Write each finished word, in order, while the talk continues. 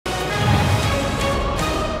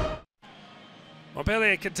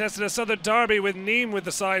Montpellier contested a southern derby with Nîmes, with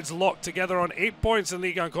the sides locked together on 8 points in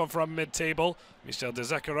Ligue 1 Conforama mid-table. Michel de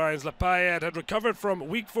Zacarias's La Paillade had recovered from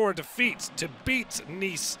week 4 defeat to beat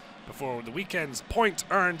Nice before the weekend's point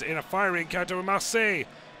earned in a fiery encounter with Marseille.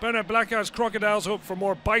 Bernard Blackout's Crocodiles hope for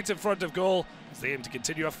more bite in front of goal as they aim to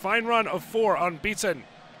continue a fine run of 4 unbeaten.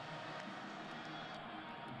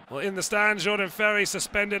 Well, in the stand, Jordan Ferry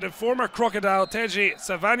suspended and former Crocodile Teji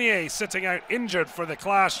Savanier sitting out injured for the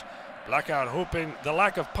clash. Blackout hoping the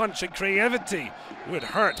lack of punch and creativity would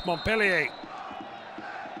hurt Montpellier.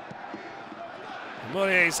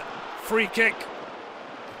 Mollier's free kick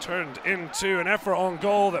turned into an effort on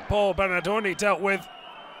goal that Paul Bernardoni dealt with.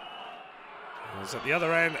 As at the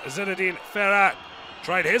other end, Zinedine Ferrat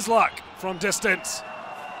tried his luck from distance,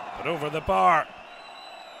 but over the bar.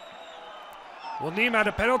 Well, Nîmes had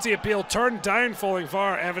a penalty appeal turned down following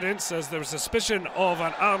VAR evidence as there was suspicion of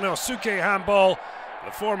an Arnaud SOUQUET handball. The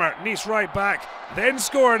former Nice right back then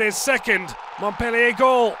scored his second Montpellier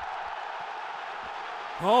goal.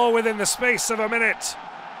 All within the space of a minute.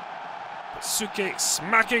 But SOUQUET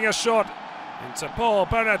smacking a shot into Paul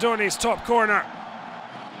Bernardoni's top corner.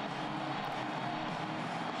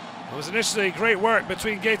 It was initially great work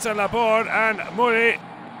between Gaëtan LABORDE and MOLLET.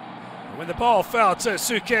 When the ball fell to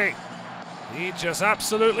SOUQUET, he just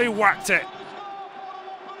absolutely whacked it.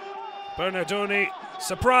 Bernardoni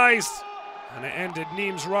surprised, and it ended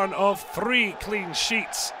Nîmes' run of 3 clean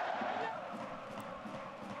sheets.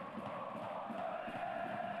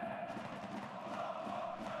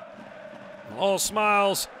 All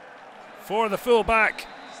smiles for the fullback.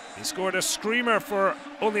 He scored a screamer for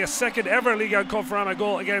only a second ever Ligue 1 Conforama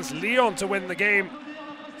goal against Lyon to win the game.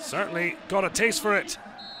 Certainly got a taste for it.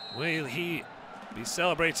 Will he be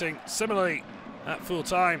celebrating similarly at full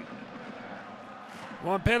time?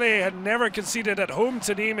 Montpellier had never conceded at home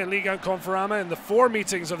to Nîmes in Ligue 1 Conforama in the 4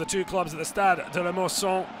 meetings of the 2 clubs at the Stade de la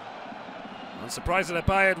Mosson. Unsurprised at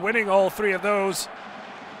Paillade winning all 3 of those.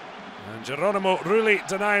 And Géronimo RULLI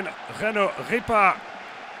denying Renaud Ripa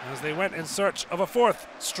as they went in search of a 4th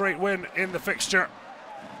straight win in the fixture.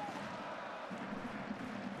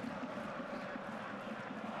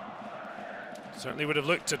 Certainly would have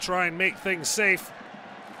looked to try and make things safe.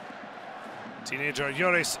 Teenager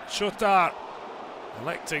Joris CHOTARD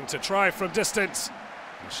electing to try from distance.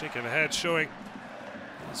 A shake of the head showing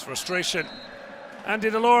his frustration. Andy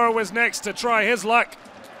DELORT was next to try his luck.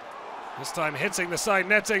 This time hitting the side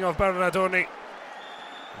netting of Bernardoni.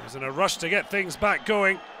 He was in a rush to get things back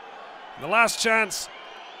going. The last chance,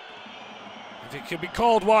 if it could be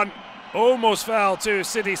called one, almost fell to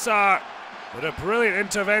Sidi Sarr, but a brilliant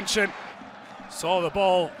intervention. Saw the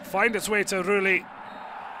ball find its way to RULLI.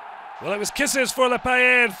 Well, it was kisses for La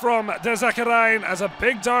Paillade from de Zacarias as a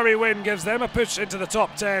big derby win gives them a push into the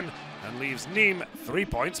top 10 and leaves Nîmes 3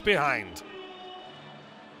 points behind.